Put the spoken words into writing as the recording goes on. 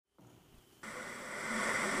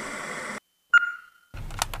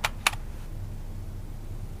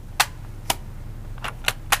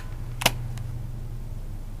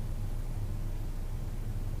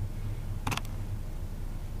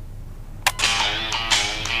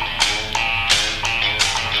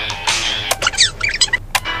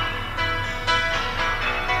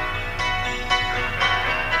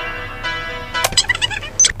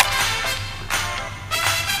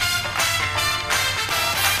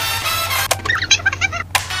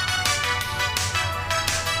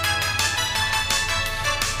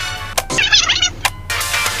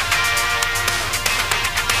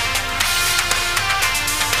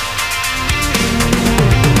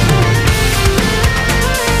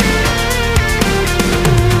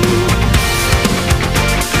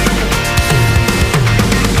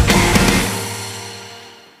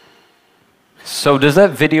So does that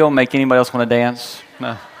video make anybody else want to dance?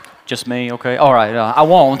 No. Just me? Okay. All right. I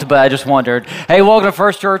won't, but I just wondered. Hey, welcome to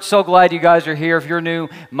First Church. So glad you guys are here. If you're new,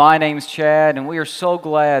 my name's Chad, and we are so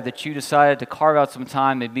glad that you decided to carve out some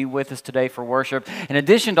time and be with us today for worship. In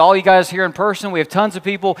addition to all you guys here in person, we have tons of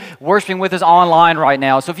people worshiping with us online right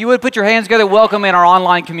now. So if you would put your hands together, welcome in our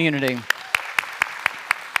online community.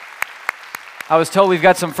 I was told we've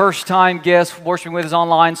got some first-time guests worshiping with us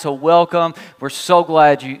online, so welcome. We're so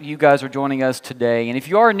glad you guys are joining us today. And if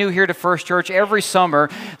you are new here to First Church, every summer,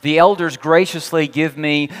 the elders graciously give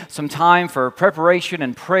me some time for preparation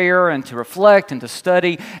and prayer and to reflect and to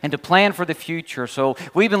study and to plan for the future. So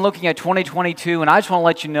we've been looking at 2022, and I just want to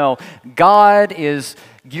let you know, God is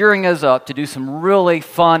gearing us up to do some really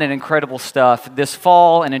fun and incredible stuff this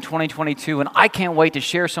fall and in 2022, and I can't wait to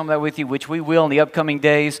share some of that with you, which we will in the upcoming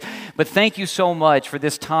days. But thank you so much for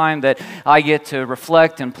this time that I get to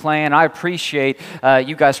reflect and plan. I appreciate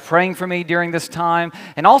you guys praying for me during this time,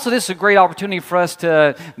 and also this is a great opportunity for us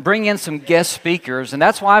to bring in some guest speakers, and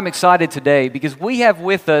that's why I'm excited today, because we have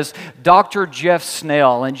with us Dr. Jeff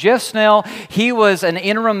Snell. And Jeff Snell, he was an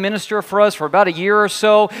interim minister for us for about a year or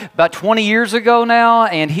so, about 20 years ago now,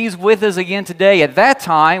 and he's with us again today. At that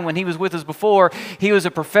time, when he was with us before, he was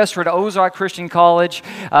a professor at Ozark Christian College,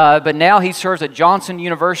 but now he serves at Johnson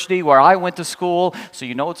University, where I went to school, so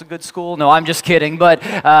you know it's a good school. No, I'm just kidding, but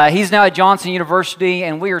he's now at Johnson University,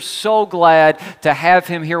 and we are so glad to have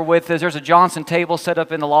him here with us. There's a Johnson table set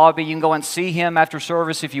up in the lobby. You can go and see him after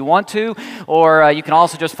service if you want to, or you can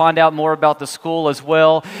also just find out more about the school as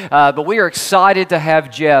well. But we are excited to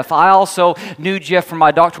have Jeff. I also knew Jeff from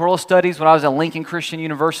my doctoral studies when I was at Lincoln Christian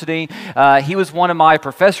University. He was one of my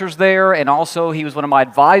professors there, and also he was one of my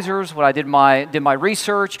advisors when I did my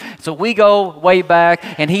research. So we go way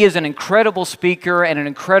back, and he is an incredible speaker and an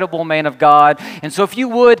incredible man of God. And so if you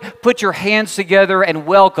would, put your hands together and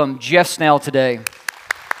welcome Jeff Snell today.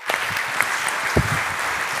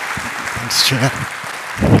 Thanks, Chad.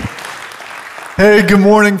 Hey, good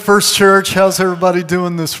morning, First Church. How's everybody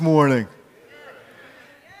doing this morning?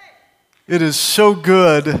 It is so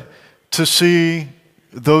good to see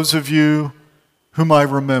those of you whom I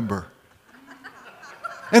remember,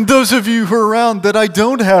 and those of you who are around that I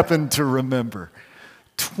don't happen to remember.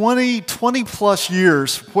 20 plus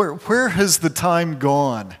years, where has the time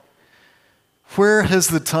gone? Where has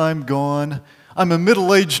the time gone? I'm a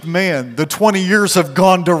middle-aged man. The 20 years have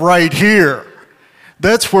gone to right here.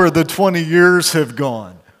 That's where the 20 years have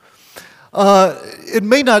gone. It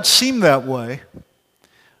may not seem that way,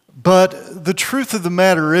 but the truth of the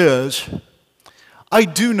matter is, I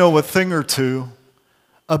do know a thing or two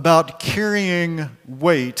about carrying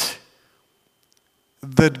weight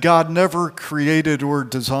that God never created or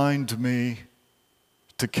designed me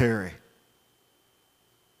to carry.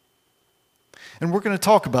 And we're going to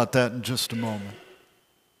talk about that in just a moment.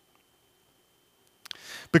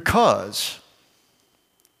 Because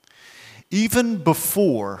even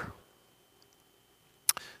before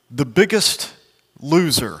The Biggest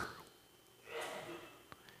Loser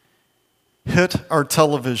hit our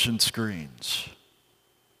television screens,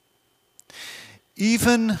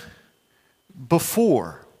 even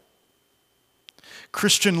before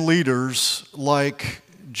Christian leaders like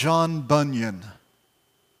John Bunyan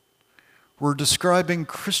were describing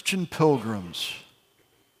Christian pilgrims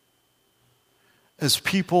as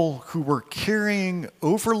people who were carrying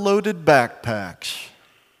overloaded backpacks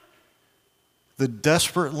that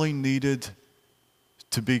desperately needed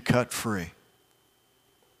to be cut free.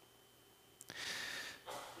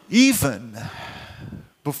 Even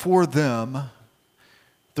before them,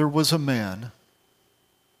 there was a man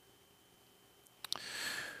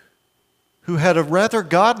who had a rather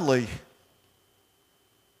godly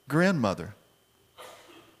grandmother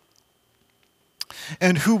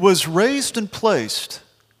and who was raised and placed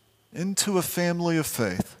into a family of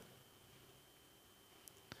faith.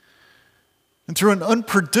 And through an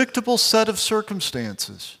unpredictable set of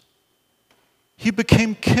circumstances, he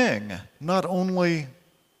became king, not only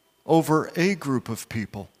over a group of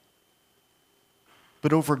people,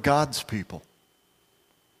 but over God's people.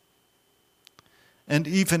 And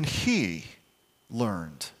even he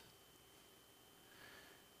learned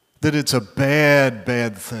that it's a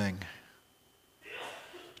bad thing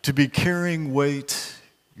to be carrying weight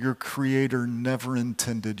your Creator never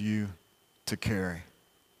intended you to carry.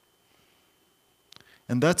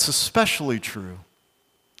 And that's especially true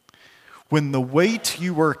when the weight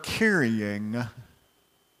you are carrying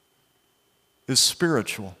is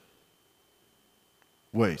spiritual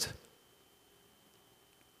weight.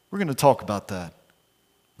 We're going to talk about that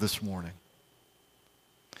this morning.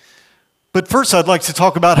 But first, I'd like to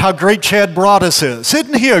talk about how great Chad Broadus is.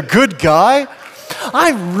 Isn't he a good guy?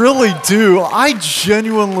 I really do. I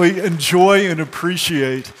genuinely enjoy and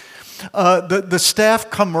appreciate the staff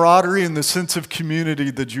camaraderie and the sense of community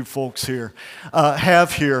that you folks here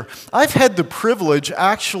have here. I've had the privilege,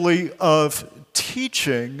 actually, of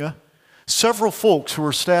teaching several folks who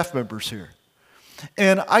are staff members here.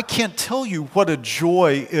 And I can't tell you what a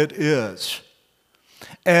joy it is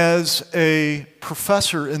as a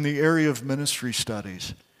professor in the area of ministry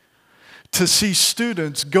studies to see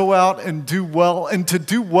students go out and do well, and to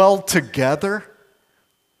do well together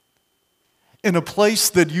in a place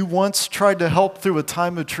that you once tried to help through a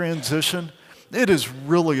time of transition. It is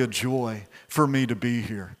really a joy for me to be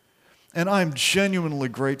here. And I'm genuinely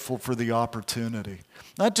grateful for the opportunity.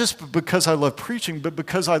 Not just because I love preaching, but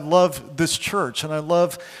because I love this church and I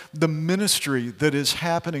love the ministry that is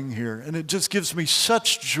happening here. And it just gives me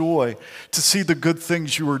such joy to see the good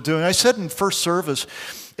things you are doing. I said in first service,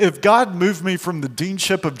 if God moved me from the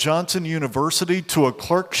deanship of Johnson University to a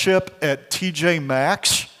clerkship at TJ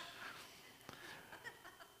Maxx,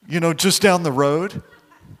 just down the road,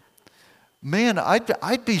 man,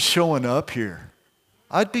 I'd be showing up here.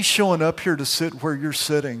 I'd be showing up here to sit where you're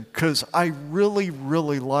sitting because I really,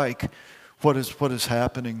 really like what is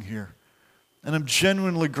happening here. And I'm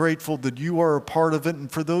genuinely grateful that you are a part of it.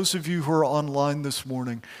 And for those of you who are online this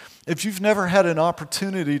morning, if you've never had an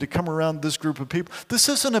opportunity to come around this group of people, this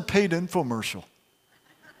isn't a paid infomercial.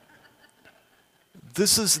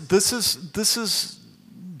 This is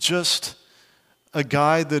just a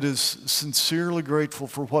guy that is sincerely grateful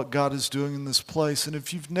for what God is doing in this place. And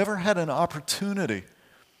if you've never had an opportunity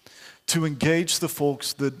to engage the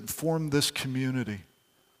folks that form this community,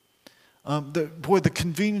 the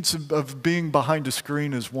convenience of being behind a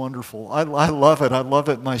screen is wonderful. I love it. I love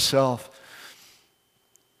it myself.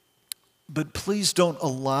 But please don't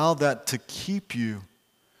allow that to keep you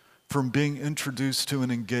from being introduced to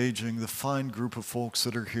and engaging the fine group of folks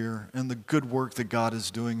that are here and the good work that God is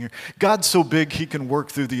doing here. God's so big he can work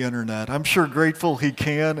through the internet. I'm sure grateful he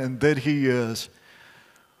can and that he is.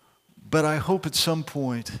 But I hope at some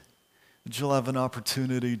point that you'll have an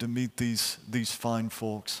opportunity to meet these fine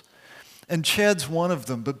folks. And Chad's one of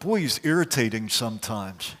them, but boy, he's irritating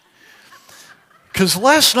sometimes. Because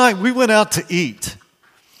last night we went out to eat,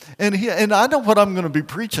 and I know what I'm going to be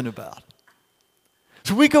preaching about.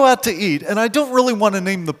 So we go out to eat, and I don't really want to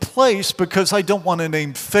name the place because I don't want to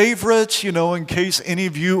name favorites, in case any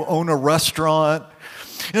of you own a restaurant.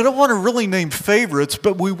 I don't want to really name favorites,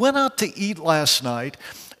 but we went out to eat last night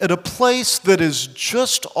at a place that is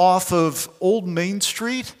just off of Old Main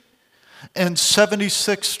Street and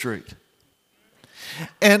 76th Street.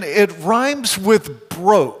 And it rhymes with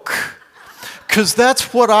broke, because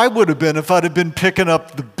that's what I would have been if I'd have been picking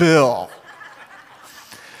up the bill.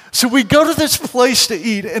 So we go to this place to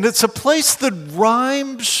eat, and it's a place that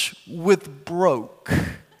rhymes with broke.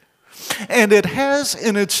 And it has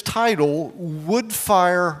in its title,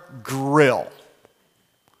 Woodfire Grill.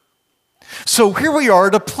 So here we are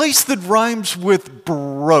at a place that rhymes with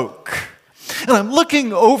broke. And I'm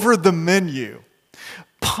looking over the menu,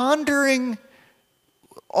 pondering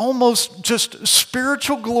almost just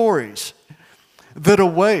spiritual glories that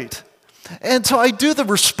await. And so I do the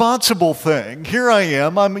responsible thing. Here I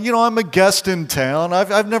am. I'm a guest in town.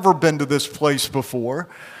 I've never been to this place before.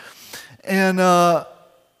 And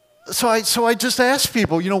so I just ask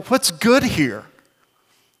people, what's good here?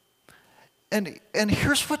 And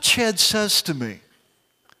here's what Chad says to me.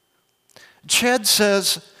 Chad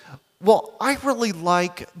says, well, I really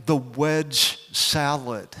like the wedge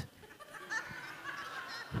salad.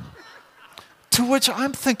 To which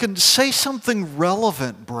I'm thinking, say something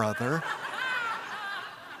relevant, brother.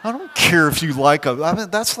 I don't care if you like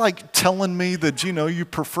that's like telling me that, you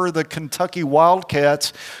prefer the Kentucky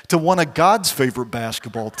Wildcats to one of God's favorite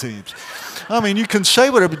basketball teams. You can say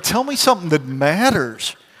whatever, but tell me something that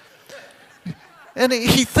matters. And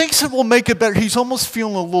he thinks it will make it better. He's almost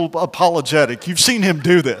feeling a little apologetic. You've seen him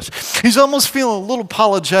do this. He's almost feeling a little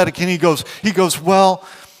apologetic, and he goes, well,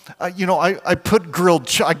 I get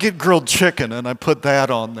grilled chicken, and I put that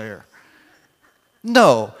on there.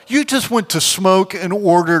 No, you just went to smoke and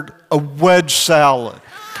ordered a wedge salad.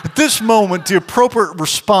 At this moment, the appropriate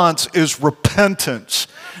response is repentance,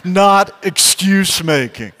 not excuse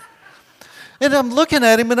making. And I'm looking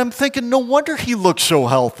at him, and I'm thinking, no wonder he looks so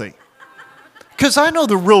healthy. Because I know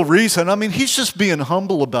the real reason. He's just being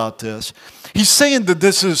humble about this. He's saying that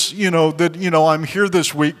this is, I'm here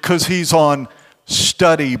this week because he's on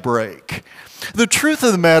study break. The truth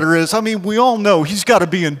of the matter is, we all know he's got to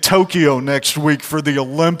be in Tokyo next week for the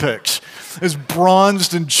Olympics, as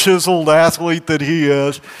bronzed and chiseled athlete that he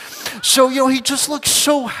is. So, he just looks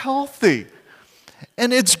so healthy.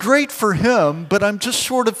 And it's great for him, but I'm just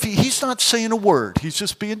sort of, he's not saying a word. He's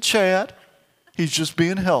just being Chad. He's just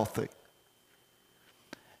being healthy.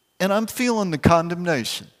 And I'm feeling the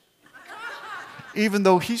condemnation, even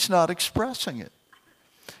though he's not expressing it.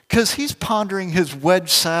 Because he's pondering his wedge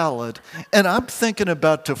salad, and I'm thinking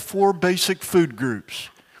about the 4 basic food groups: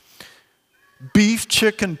 beef,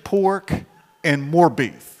 chicken, pork, and more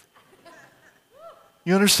beef.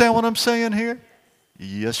 You understand what I'm saying here?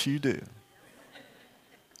 Yes, you do.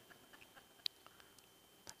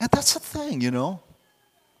 And that's the thing, you know.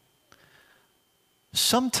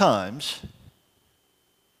 Sometimes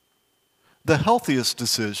the healthiest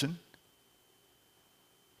decision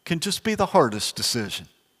can just be the hardest decision.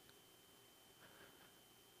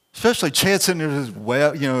 Especially Chad's in his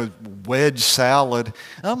wedge salad.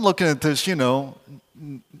 I'm looking at this,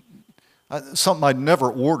 something I'd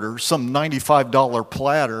never order, some $95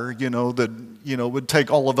 platter, that, would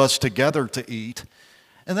take all of us together to eat.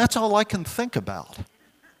 And that's all I can think about,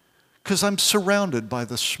 because I'm surrounded by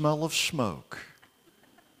the smell of smoke.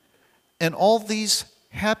 And all these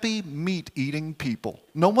happy meat-eating people.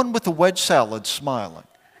 No one with a wedge salad smiling.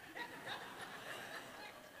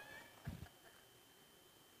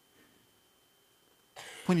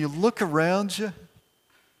 When you look around you,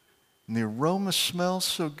 and the aroma smells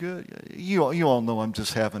so good, you all know I'm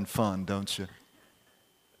just having fun, don't you?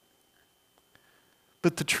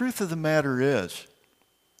 But the truth of the matter is,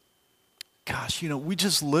 gosh, we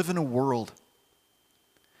just live in a world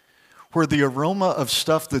where the aroma of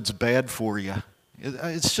stuff that's bad for you,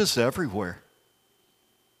 it's just everywhere.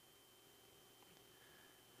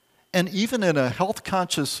 And even in a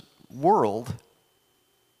health-conscious world,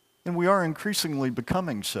 and we are increasingly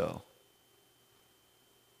becoming so,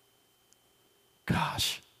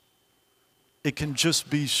 gosh, it can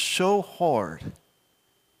just be so hard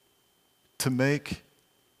to make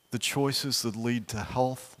the choices that lead to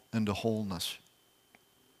health and to wholeness.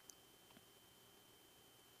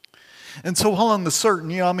 And so while I'm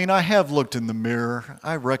certain, I have looked in the mirror.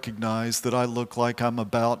 I recognize that I look like I'm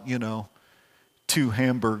about, 2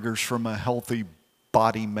 hamburgers from a healthy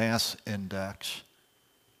body mass index.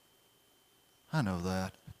 I know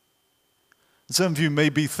that. Some of you may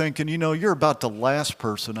be thinking, you're about the last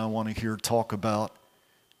person I want to hear talk about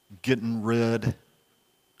getting rid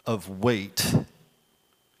of weight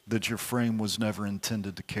that your frame was never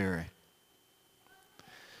intended to carry.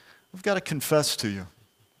 I've got to confess to you,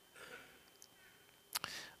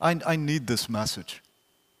 I need this message.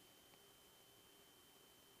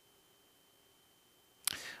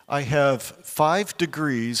 I have 5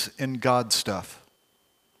 degrees in God stuff.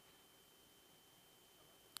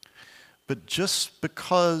 But just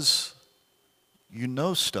because you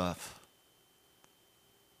know stuff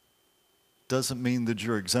doesn't mean that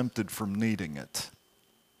you're exempted from needing it.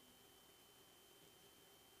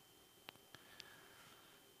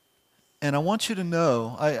 And I want you to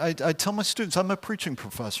know, I tell my students, I'm a preaching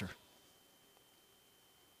professor.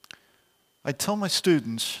 I tell my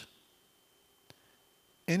students,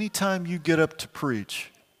 anytime you get up to preach,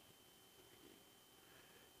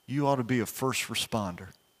 you ought to be a first responder.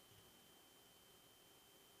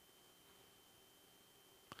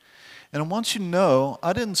 And I want you to know,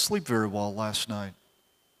 I didn't sleep very well last night.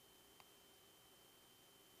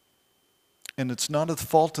 And it's not at the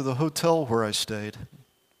fault of the hotel where I stayed.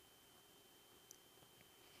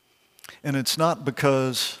 And it's not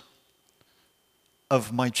because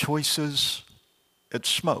of my choices at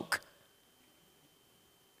Smoke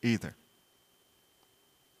either.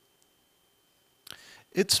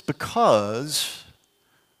 It's because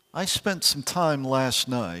I spent some time last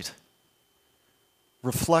night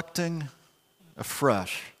reflecting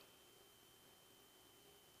afresh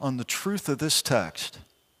on the truth of this text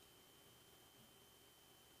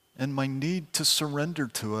and my need to surrender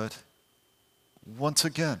to it once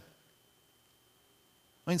again.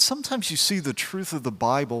 Sometimes you see the truth of the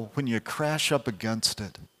Bible when you crash up against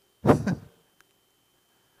it.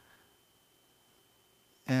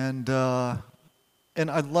 And I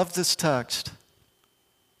love this text,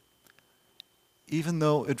 even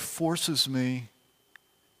though it forces me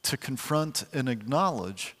to confront and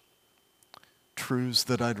acknowledge truths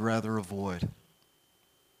that I'd rather avoid.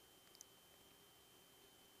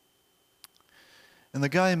 And the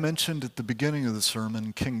guy I mentioned at the beginning of the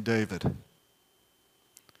sermon, King David,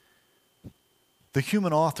 the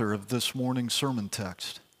human author of this morning's sermon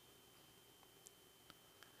text,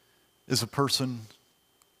 is a person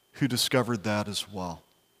who discovered that as well.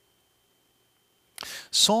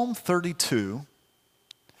 Psalm 32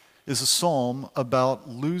 is a psalm about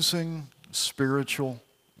losing spiritual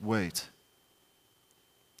weight.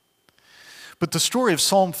 But the story of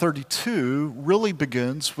Psalm 32 really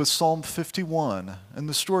begins with Psalm 51. And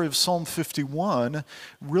the story of Psalm 51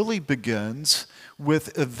 really begins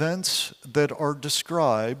with events that are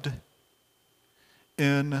described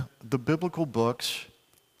in the biblical books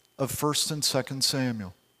of 1st and 2nd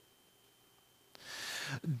Samuel.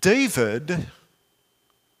 David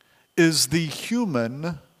is the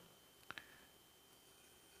human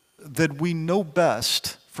that we know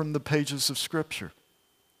best from the pages of Scripture.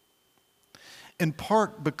 In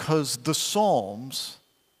part because the Psalms,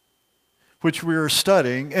 which we are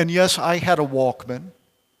studying, and yes, I had a Walkman,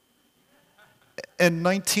 in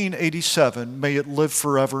 1987, may it live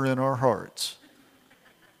forever in our hearts.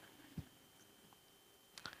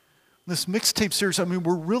 This mixtape series,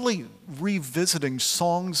 we're really revisiting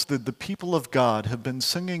songs that the people of God have been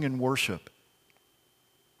singing in worship,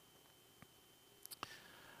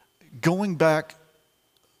 going back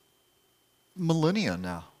millennia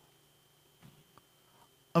now.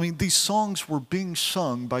 These songs were being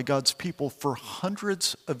sung by God's people for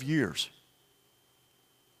hundreds of years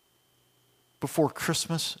before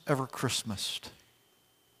Christmas ever Christmased.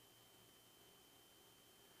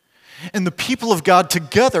 And the people of God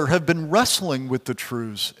together have been wrestling with the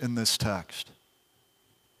truths in this text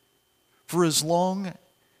for as long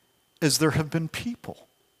as there have been people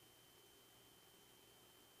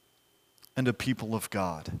and a people of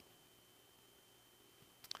God.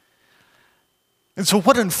 And so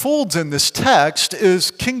what unfolds in this text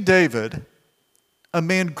is King David, a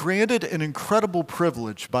man granted an incredible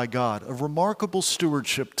privilege by God, a remarkable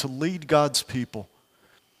stewardship to lead God's people.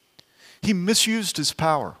 He misused his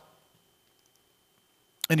power.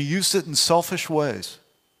 And he used it in selfish ways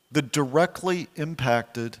that directly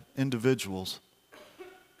impacted individuals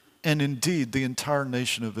and indeed the entire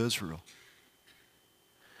nation of Israel.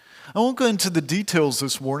 I won't go into the details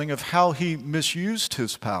this morning of how he misused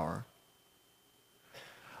his power.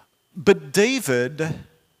 But David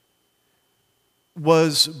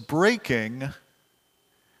was breaking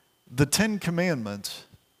the 10 Commandments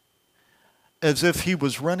as if he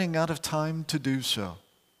was running out of time to do so.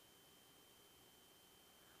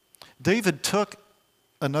 David took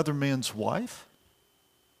another man's wife.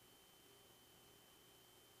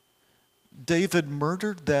 David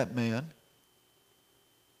murdered that man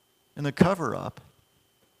in a cover-up.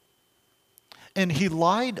 And he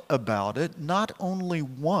lied about it not only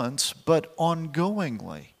once, but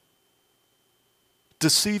ongoingly,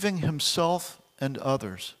 deceiving himself and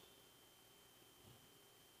others.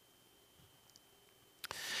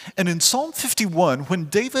 And in Psalm 51, when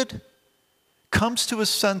David comes to his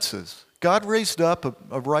senses, God raised up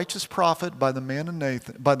a righteous prophet by the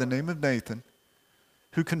name of Nathan,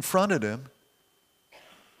 who confronted him,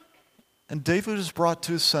 and David is brought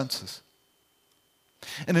to his senses.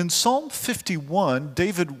 And in Psalm 51,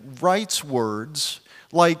 David writes words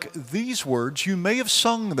like these words. You may have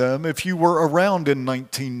sung them if you were around in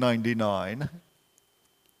 1999.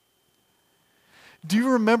 Do you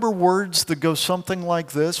remember words that go something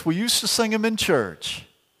like this? We used to sing them in church.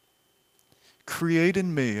 Create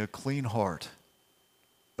in me a clean heart,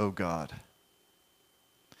 O God,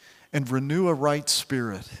 and renew a right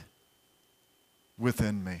spirit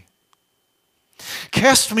within me.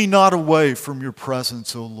 Cast me not away from your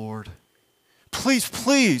presence, O Lord. Please,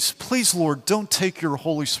 please, please, Lord, don't take your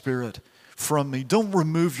Holy Spirit from me. Don't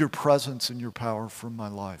remove your presence and your power from my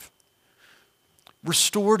life.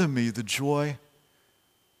 Restore to me the joy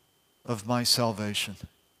of my salvation.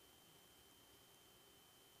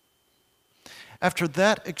 After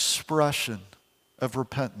that expression of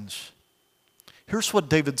repentance, here's what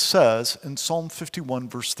David says in Psalm 51,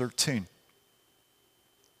 verse 13.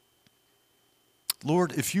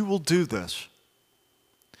 Lord, if you will do this,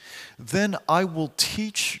 then I will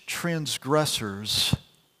teach transgressors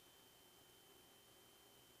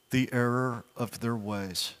the error of their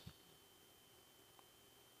ways.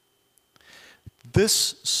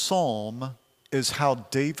 This psalm is how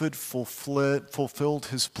David fulfilled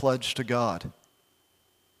his pledge to God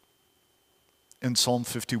in Psalm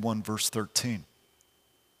 51, verse 13.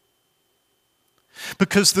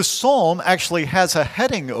 Because the psalm actually has a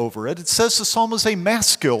heading over it. It says the psalm is a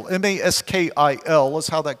maskil, M-A-S-K-I-L is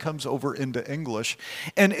how that comes over into English.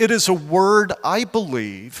 And it is a word, I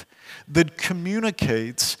believe, that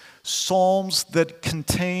communicates psalms that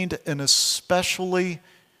contained an especially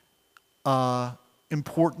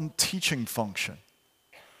important teaching function.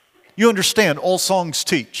 You understand, all songs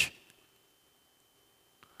teach.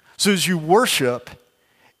 So as you worship,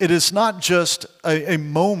 it is not just a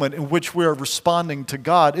moment in which we are responding to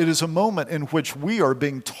God. It is a moment in which we are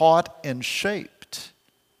being taught and shaped.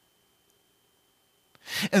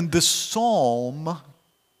 And this psalm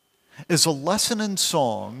is a lesson in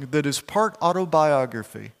song that is part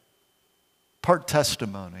autobiography, part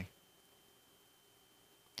testimony,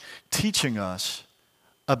 teaching us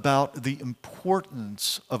about the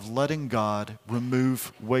importance of letting God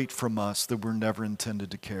remove weight from us that we're never intended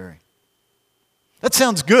to carry. That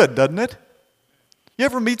sounds good, doesn't it? You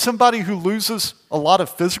ever meet somebody who loses a lot of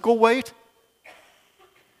physical weight?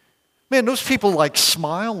 Man, those people like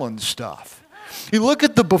smile and stuff. You look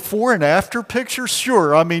at the before and after picture,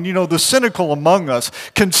 sure, I mean, the cynical among us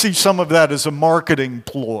can see some of that as a marketing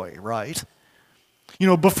ploy, right?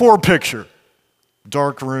 Before picture,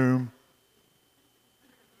 dark room.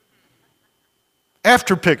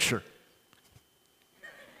 After picture.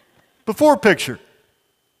 Before picture.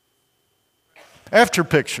 After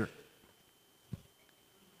picture.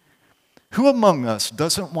 Who among us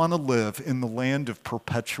doesn't want to live in the land of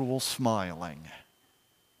perpetual smiling?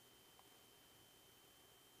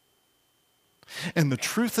 And the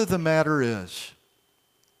truth of the matter is,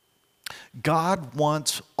 God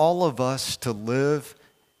wants all of us to live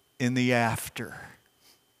in the after,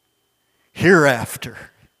 hereafter,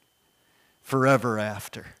 forever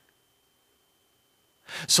after.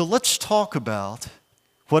 So let's talk about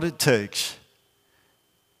what it takes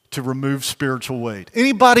to remove spiritual weight.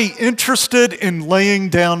 Anybody interested in laying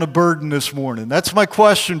down a burden this morning? That's my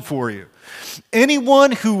question for you.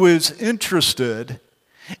 Anyone who is interested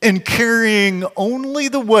in carrying only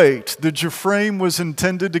the weight that your frame was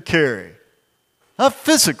intended to carry, not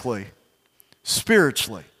physically,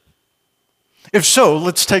 spiritually. If so,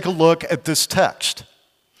 let's take a look at this text.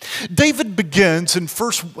 David begins in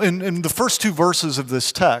the first two verses of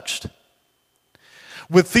this text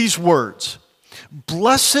with these words: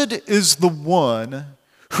 "Blessed is the one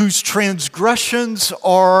whose transgressions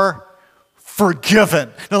are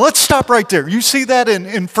forgiven." Now let's stop right there. You see that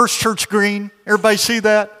in First Church Green? Everybody see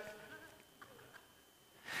that?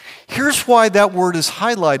 Here's why that word is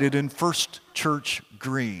highlighted in First Church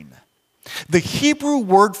Green. The Hebrew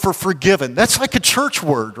word for forgiven, that's like a church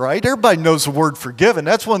word, right? Everybody knows the word forgiven.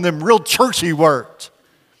 That's one of them real churchy words.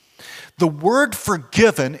 The word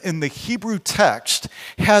forgiven in the Hebrew text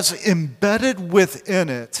has embedded within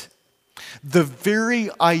it the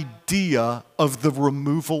very idea of the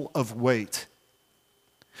removal of weight.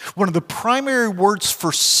 One of the primary words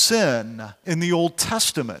for sin in the Old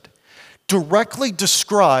Testament directly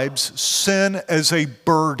describes sin as a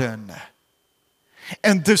burden.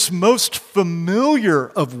 And this most familiar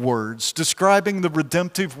of words describing the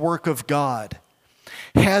redemptive work of God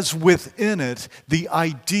has within it the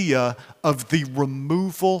idea of the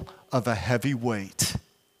removal of a heavy weight.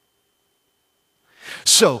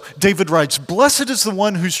 So, David writes, "Blessed is the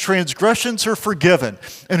one whose transgressions are forgiven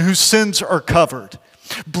and whose sins are covered.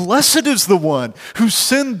 Blessed is the one whose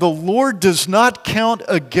sin the Lord does not count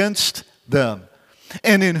against them,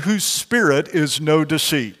 and in whose spirit is no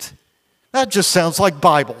deceit." That just sounds like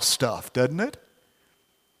Bible stuff, doesn't it?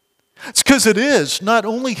 It's because it is, not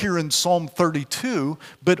only here in Psalm 32,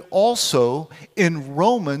 but also in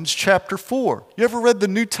Romans chapter 4. You ever read the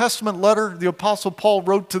New Testament letter the Apostle Paul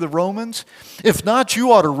wrote to the Romans? If not,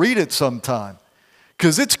 you ought to read it sometime,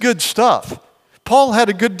 because it's good stuff. Paul had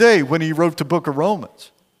a good day when he wrote the book of Romans.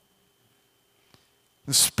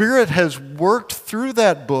 The Spirit has worked through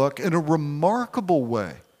that book in a remarkable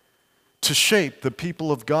way to shape the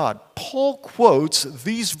people of God. Paul quotes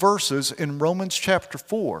these verses in Romans chapter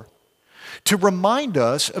 4 to remind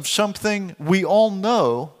us of something we all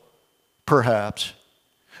know, perhaps,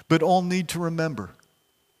 but all need to remember.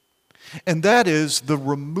 And that is, the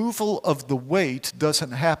removal of the weight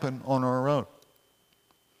doesn't happen on our own.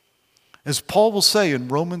 As Paul will say in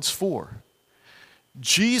Romans 4,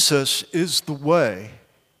 Jesus is the way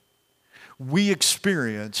we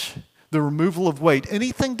experience the removal of weight.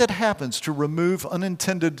 Anything that happens to remove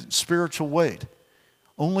unintended spiritual weight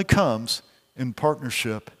only comes in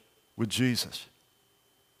partnership with Jesus.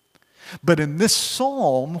 But in this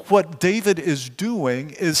psalm, what David is doing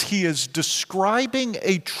is he is describing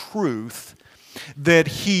a truth that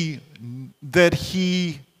he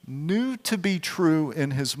knew to be true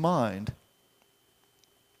in his mind,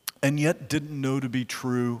 and yet didn't know to be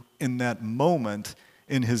true in that moment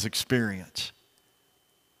in his experience.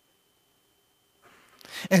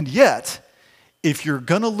 And yet, if you're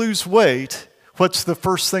going to lose weight, what's the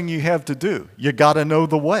first thing you have to do? You got to know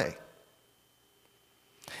the way.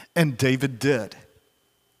 And David did.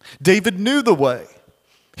 David knew the way.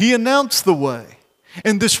 He announced the way.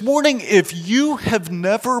 And this morning, if you have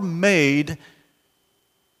never made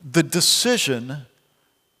the decision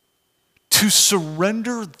to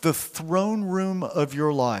surrender the throne room of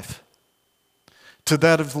your life to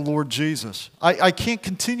that of the Lord Jesus, I can't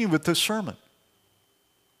continue with this sermon.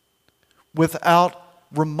 without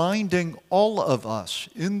reminding all of us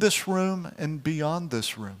in this room and beyond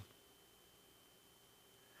this room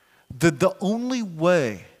that the only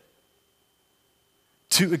way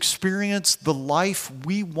to experience the life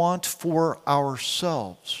we want for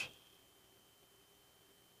ourselves,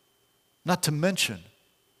 not to mention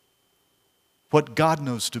what God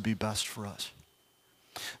knows to be best for us,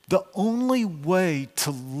 the only way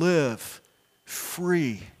to live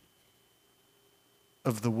free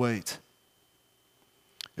of the weight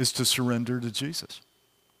is to surrender to Jesus.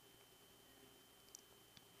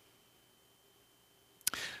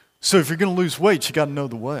 So if you're going to lose weight, you got to know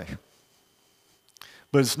the way.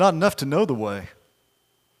 But it's not enough to know the way.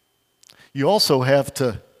 You also have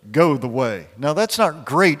to go the way. Now that's not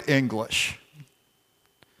great English,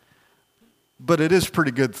 but it is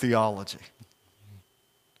pretty good theology.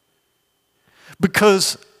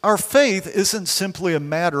 Because our faith isn't simply a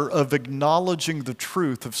matter of acknowledging the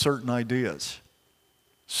truth of certain ideas,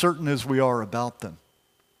 certain as we are about them.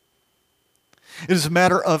 It is a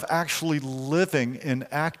matter of actually living in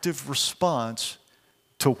active response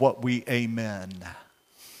to what we amen.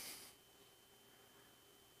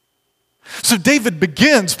 So David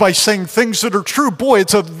begins by saying things that are true. Boy,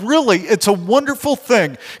 it's a wonderful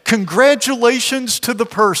thing. Congratulations to the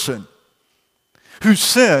person whose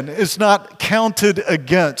sin is not counted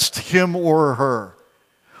against him or her.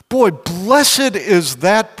 Boy, blessed is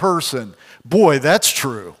that person. Boy, that's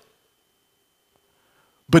true.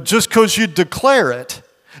 But just because you declare it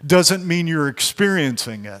doesn't mean you're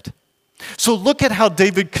experiencing it. So look at how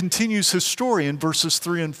David continues his story in verses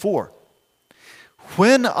 3 and 4.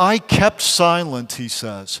 When I kept silent, he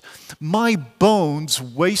says, my bones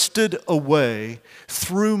wasted away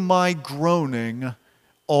through my groaning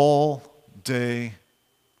all day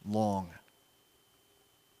long.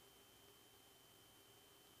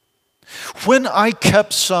 When I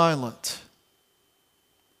kept silent,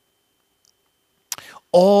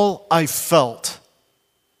 all I felt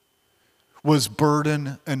was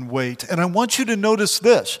burden and weight. And I want you to notice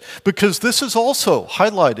this, because this is also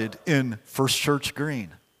highlighted in First Church Green.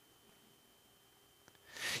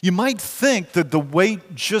 You might think that the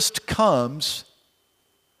weight just comes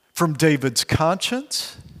from David's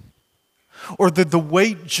conscience, or that the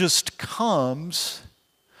weight just comes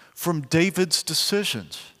from David's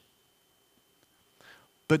decisions.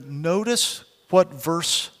 But notice what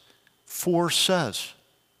verse 4 says.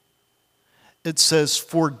 It says,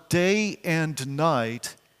 for day and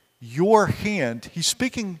night, your hand, he's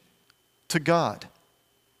speaking to God.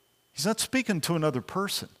 He's not speaking to another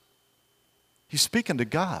person. He's speaking to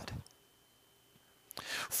God.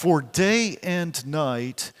 For day and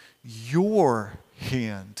night, your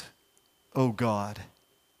hand, O God,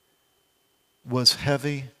 was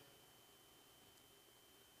heavy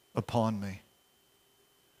upon me.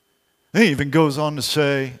 He even goes on to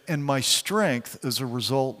say, and my strength as a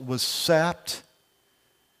result was sapped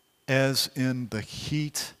as in the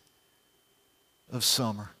heat of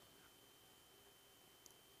summer.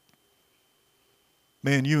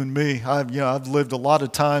 Man, you and me, I've lived a lot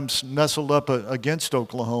of times nestled up against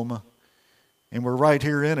Oklahoma, and we're right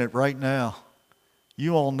here in it right now.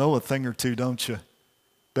 You all know a thing or two, don't you,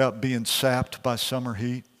 about being sapped by summer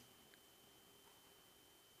heat?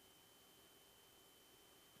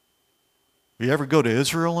 You ever go to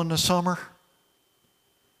Israel in the summer?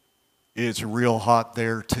 It's real hot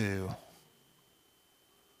there too.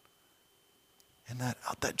 And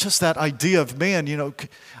that just that idea of, man,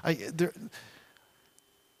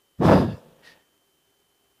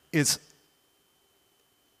 it's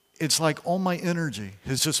like all my energy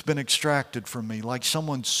has just been extracted from me, like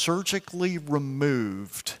someone surgically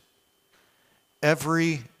removed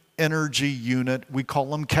every energy unit. We call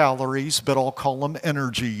them calories, but I'll call them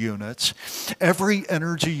energy units. Every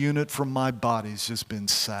energy unit from my body's just been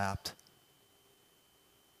sapped.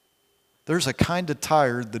 There's a kind of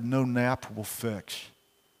tired that no nap will fix.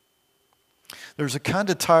 There's a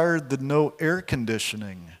kind of tired that no air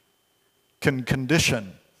conditioning can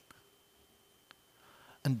condition.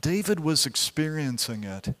 And David was experiencing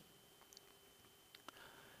it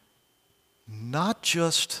not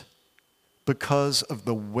just because of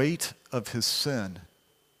the weight of his sin,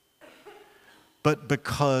 but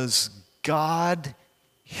because God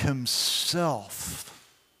himself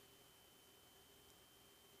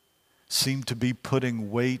seemed to be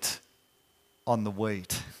putting weight on the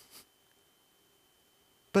weight.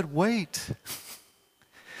 But wait,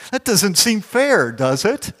 that doesn't seem fair, does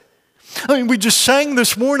it? I mean, we just sang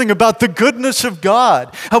this morning about the goodness of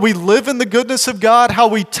God, how we live in the goodness of God, how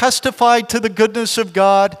we testify to the goodness of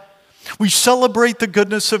God. We celebrate the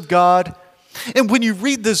goodness of God. And when you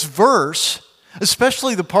read this verse,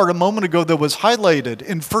 especially the part a moment ago that was highlighted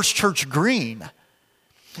in First Church Green,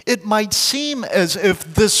 it might seem as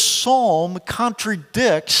if this psalm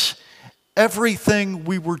contradicts everything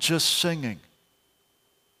we were just singing.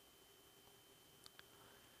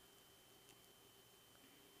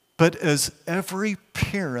 But as every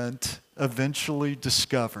parent eventually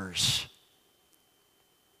discovers,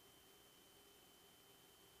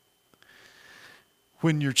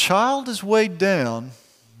 when your child is weighed down,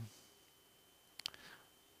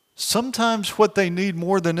 sometimes what they need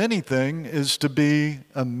more than anything is to be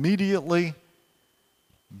immediately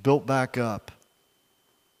built back up.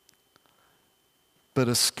 But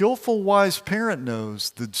a skillful, wise parent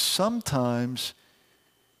knows that sometimes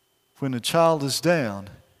when a child is down,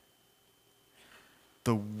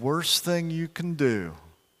 the worst thing you can do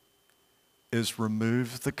is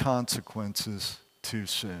remove the consequences too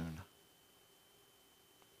soon.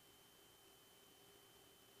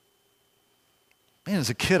 Man, as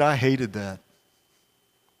a kid, I hated that.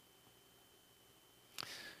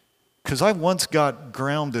 Because I once got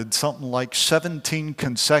grounded something like 17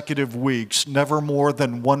 consecutive weeks, never more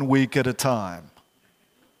than 1 week at a time.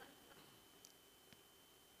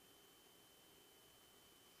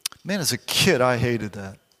 Man, as a kid, I hated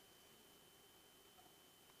that.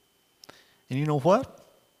 And you know what?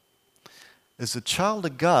 As a child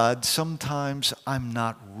of God, sometimes I'm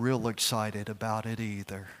not real excited about it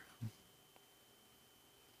either.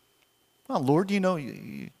 Well, Lord, you know,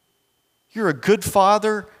 you're a good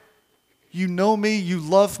Father. You know me, you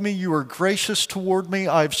love me, you are gracious toward me.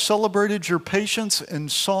 I've celebrated your patience in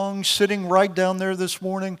song sitting right down there this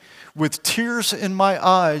morning. With tears in my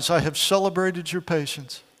eyes, I have celebrated your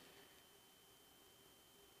patience.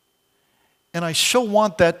 And I so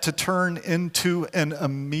want that to turn into an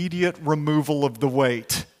immediate removal of the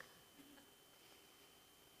weight.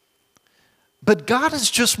 But God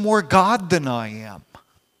is just more God than I am.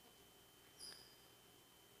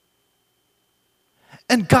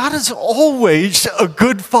 And God is always a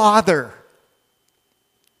good Father.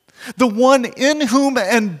 The one in whom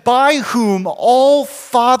and by whom all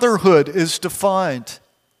fatherhood is defined.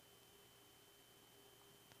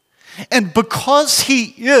 And because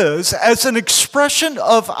He is, as an expression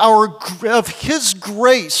of His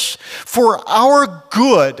grace for our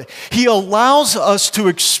good, He allows us to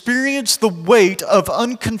experience the weight of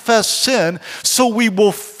unconfessed sin so we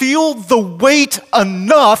will feel the weight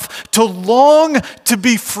enough to long to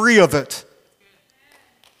be free of it.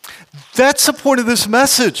 That's the point of this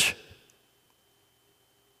message.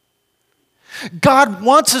 God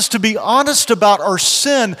wants us to be honest about our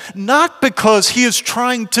sin, not because He is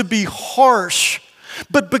trying to be harsh,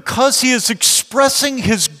 but because He is expressing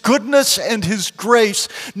His goodness and His grace.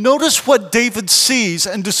 Notice what David sees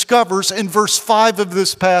and discovers in verse 5 of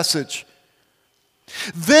this passage.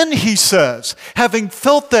 Then he says, having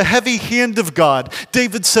felt the heavy hand of God,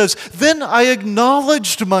 David says, "Then I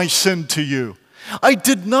acknowledged my sin to you. I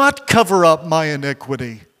did not cover up my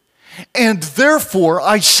iniquity. And therefore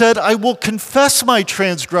I said, I will confess my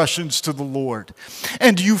transgressions to the Lord.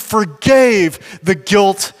 And you forgave the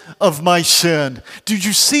guilt of my sin." Did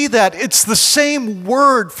you see that? It's the same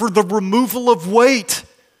word for the removal of weight.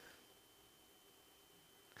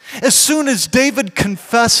 As soon as David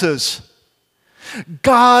confesses,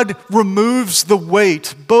 God removes the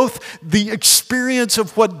weight, both the experience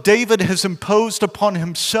of what David has imposed upon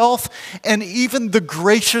himself and even the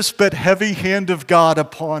gracious but heavy hand of God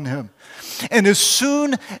upon him. And as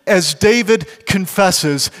soon as David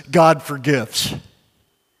confesses, God forgives.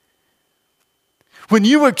 When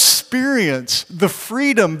you experience the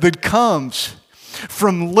freedom that comes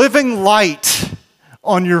from living light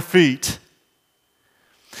on your feet,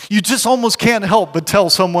 you just almost can't help but tell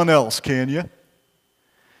someone else, can you?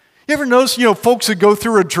 You ever notice, folks that go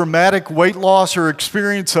through a dramatic weight loss or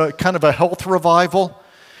experience a kind of a health revival?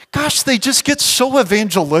 Gosh, they just get so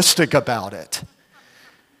evangelistic about it.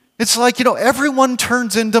 It's like, everyone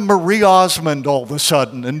turns into Marie Osmond all of a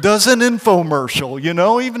sudden and does an infomercial,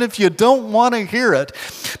 even if you don't want to hear it.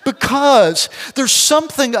 Because there's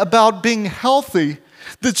something about being healthy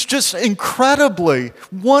that's just incredibly,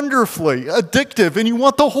 wonderfully addictive, and you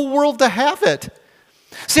want the whole world to have it.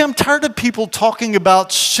 See, I'm tired of people talking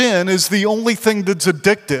about sin as the only thing that's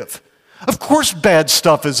addictive. Of course bad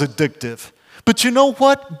stuff is addictive. But you know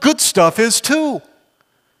what? Good stuff is too.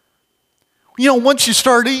 Once you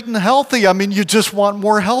start eating healthy, you just want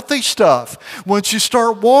more healthy stuff. Once you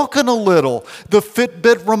start walking a little, the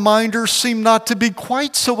Fitbit reminders seem not to be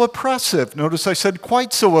quite so oppressive. Notice I said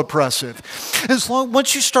quite so oppressive.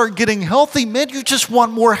 Once you start getting healthy, man, you just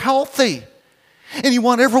want more healthy. And you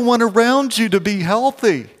want everyone around you to be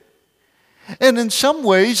healthy. And in some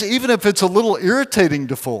ways, even if it's a little irritating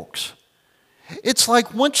to folks, it's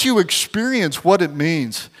like once you experience what it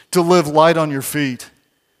means to live light on your feet,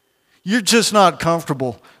 you're just not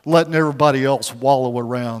comfortable letting everybody else wallow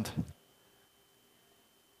around.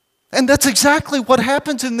 And that's exactly what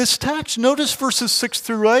happens in this text. Notice verses 6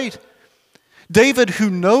 through 8. David, who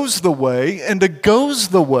knows the way and goes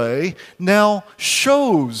the way, now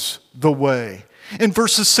shows the way. In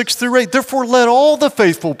verses 6 through 8, therefore let all the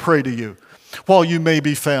faithful pray to you while you may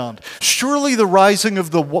be found. Surely the rising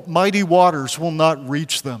of the mighty waters will not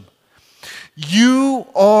reach them. You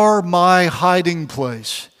are my hiding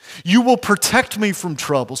place. You will protect me from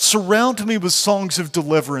trouble. Surround me with songs of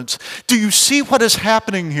deliverance. Do you see what is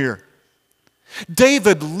happening here?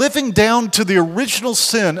 David, living down to the original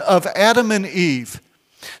sin of Adam and Eve,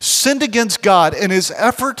 sinned against God, and his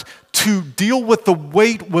effort to deal with the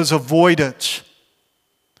weight was avoidance.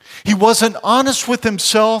 He wasn't honest with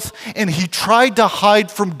himself, and he tried to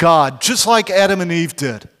hide from God, just like Adam and Eve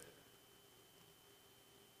did.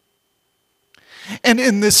 And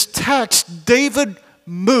in this text, David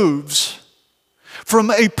moves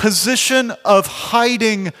from a position of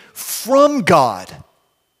hiding from God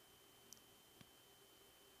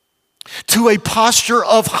to a posture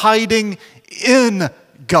of hiding in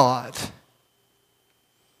God.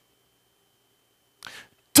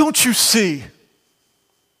 Don't you see?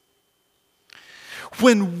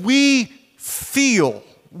 When we feel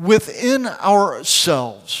within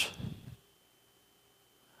ourselves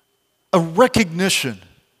a recognition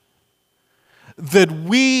that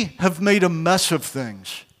we have made a mess of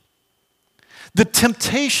things, the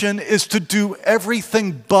temptation is to do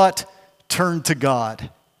everything but turn to God.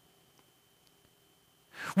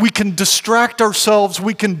 We can distract ourselves,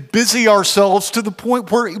 we can busy ourselves to the point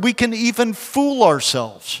where we can even fool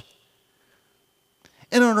ourselves.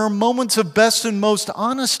 And in our moments of best and most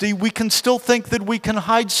honesty, we can still think that we can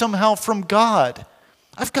hide somehow from God.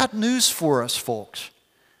 I've got news for us, folks.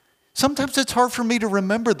 Sometimes it's hard for me to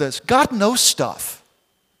remember this. God knows stuff.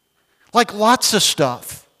 Like lots of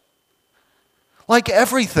stuff. Like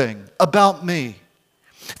everything about me.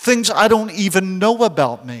 Things I don't even know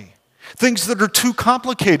about me. Things that are too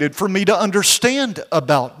complicated for me to understand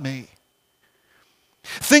about me.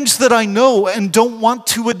 Things that I know and don't want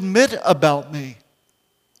to admit about me.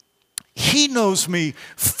 He knows me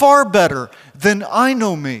far better than I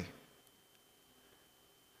know me.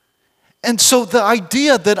 And so the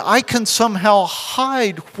idea that I can somehow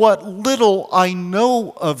hide what little I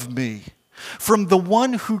know of me from the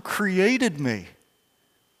one who created me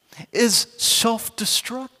is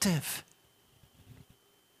self-destructive.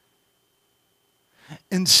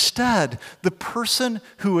 Instead, the person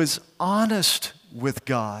who is honest with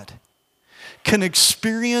God can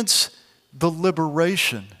experience the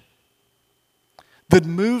liberation that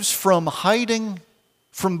moves from hiding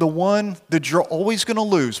from the one that you're always going to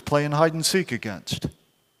lose playing hide and seek against,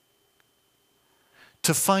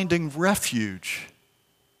 to finding refuge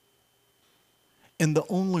in the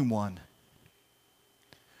only one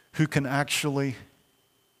who can actually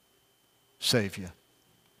save you.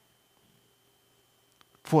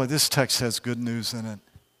 Boy, this text has good news in it.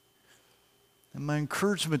 And my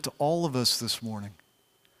encouragement to all of us this morning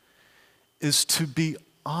is to be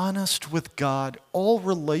honest with God. All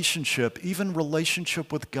relationship, even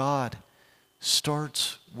relationship with God,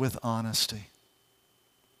 starts with honesty.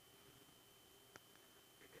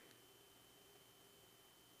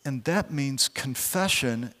 And that means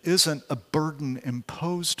confession isn't a burden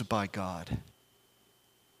imposed by God.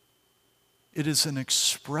 It is an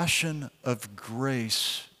expression of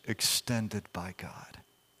grace extended by God.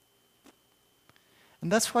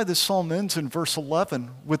 And that's why this psalm ends in verse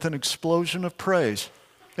 11 with an explosion of praise.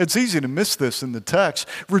 It's easy to miss this in the text.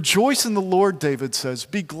 Rejoice in the Lord, David says.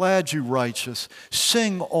 Be glad, you righteous.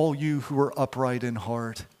 Sing, all you who are upright in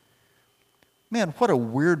heart. Man, what a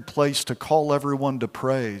weird place to call everyone to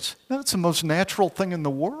praise. That's the most natural thing in the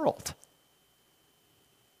world.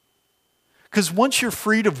 Because once you're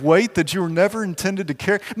freed of weight that you were never intended to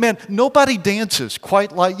carry, man, nobody dances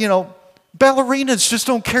quite like, ballerinas just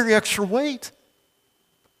don't carry extra weight.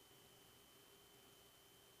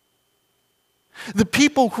 The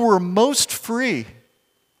people who are most free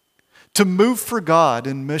to move for God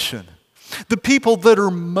in mission, the people that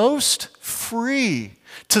are most free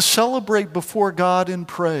to celebrate before God in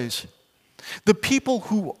praise, the people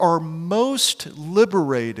who are most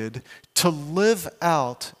liberated to live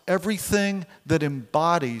out everything that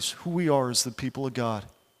embodies who we are as the people of God,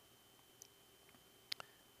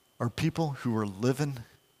 are people who are living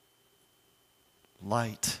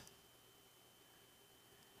light.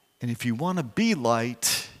 And if you want to be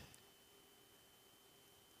light,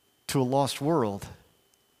 to a lost world,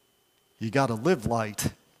 you got to live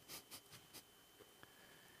light.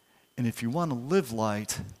 And if you want to live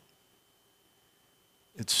light,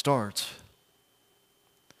 it starts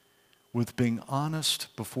with being honest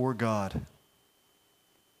before God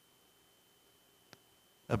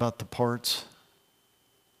about the parts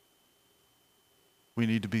we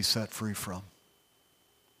need to be set free from.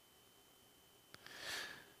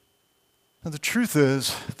 Now, the truth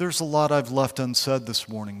is, there's a lot I've left unsaid this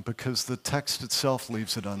morning because the text itself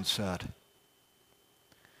leaves it unsaid.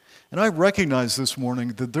 And I recognize this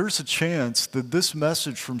morning that there's a chance that this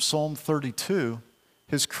message from Psalm 32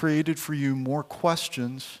 has created for you more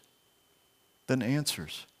questions than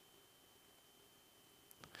answers.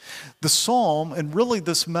 The psalm, and really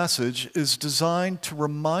this message, is designed to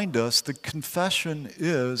remind us that confession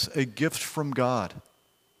is a gift from God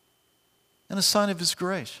and a sign of His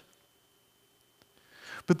grace.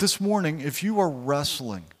 But this morning, if you are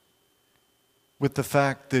wrestling with the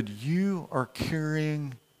fact that you are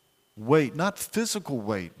carrying weight, not physical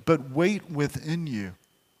weight, but weight within you,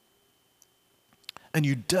 and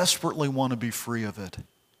you desperately want to be free of it,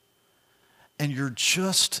 and you're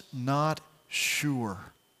just not sure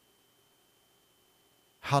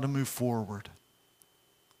how to move forward,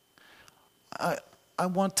 I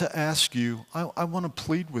want to ask you, I want to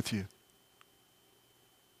plead with you.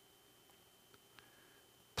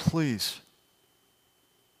 Please,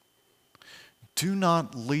 do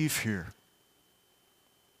not leave here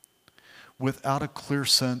without a clear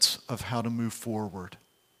sense of how to move forward.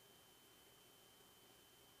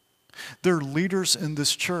 There are leaders in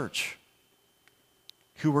this church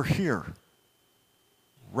who are here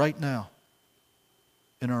right now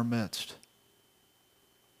in our midst.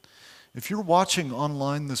 If you're watching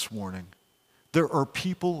online this morning, there are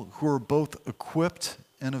people who are both equipped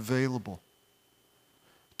and available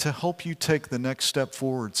to help you take the next step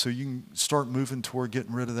forward so you can start moving toward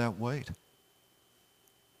getting rid of that weight.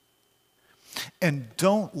 And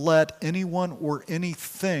don't let anyone or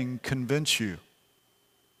anything convince you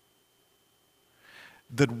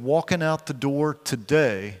that walking out the door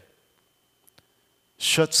today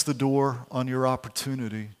shuts the door on your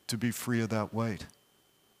opportunity to be free of that weight.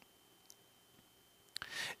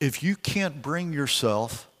 If you can't bring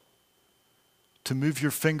yourself to move your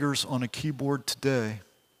fingers on a keyboard today,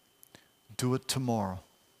 do it tomorrow.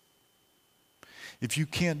 If you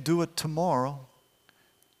can't do it tomorrow,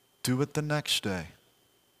 do it the next day.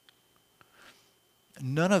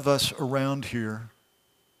 None of us around here,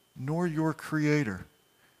 nor your Creator,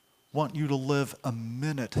 want you to live a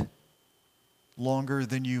minute longer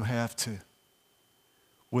than you have to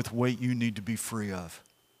with weight you need to be free of.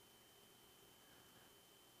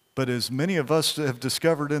 But as many of us have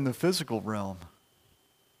discovered in the physical realm,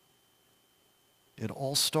 it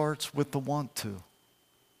all starts with the want to.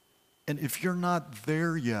 And if you're not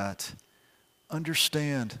there yet,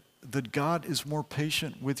 understand that God is more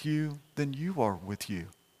patient with you than you are with you.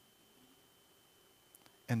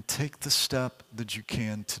 And take the step that you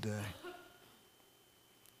can today.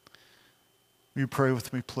 Will you pray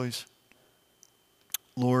with me, please?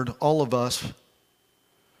 Lord, all of us,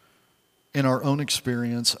 in our own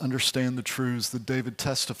experience, understand the truths that David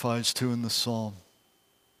testifies to in the psalm.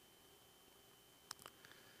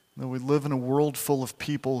 That we live in a world full of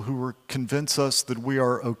people who convince us that we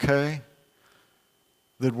are okay,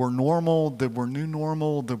 that we're normal, that we're new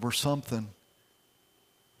normal, that we're something.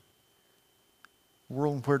 A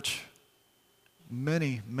world in which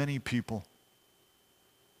many, many people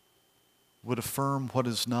would affirm what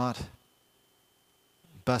is not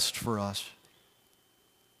best for us.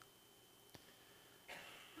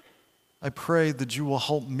 I pray that you will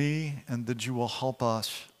help me and that you will help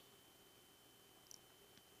us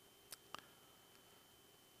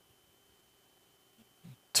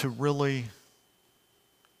to really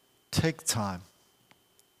take time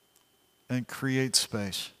and create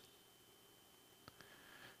space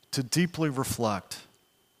to deeply reflect,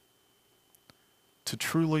 to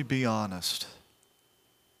truly be honest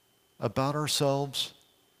about ourselves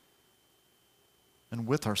and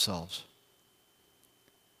with ourselves.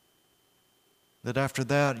 That after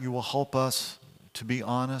that, you will help us to be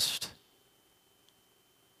honest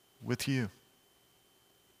with you.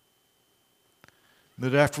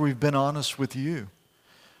 That after we've been honest with you,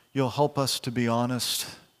 you'll help us to be honest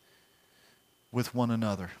with one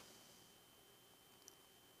another.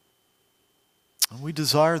 And we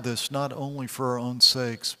desire this not only for our own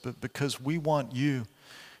sakes, but because we want you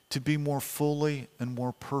to be more fully and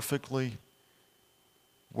more perfectly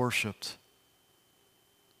worshiped.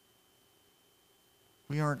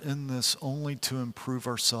 We aren't in this only to improve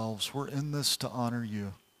ourselves. We're in this to honor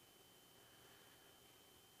you.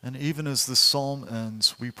 And even as this psalm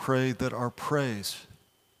ends, we pray that our praise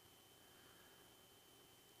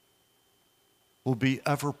will be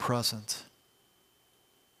ever present,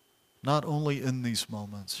 not only in these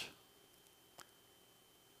moments,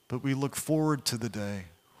 but we look forward to the day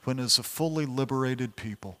when, as a fully liberated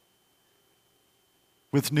people,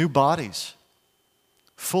 with new bodies,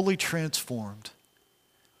 fully transformed,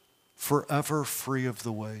 forever free of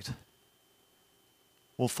the weight,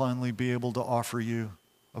 we'll finally be able to offer you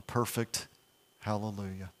a perfect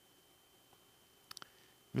hallelujah.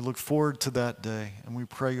 We look forward to that day, and we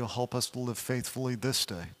pray you'll help us to live faithfully this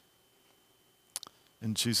day.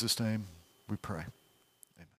 In Jesus' name we pray.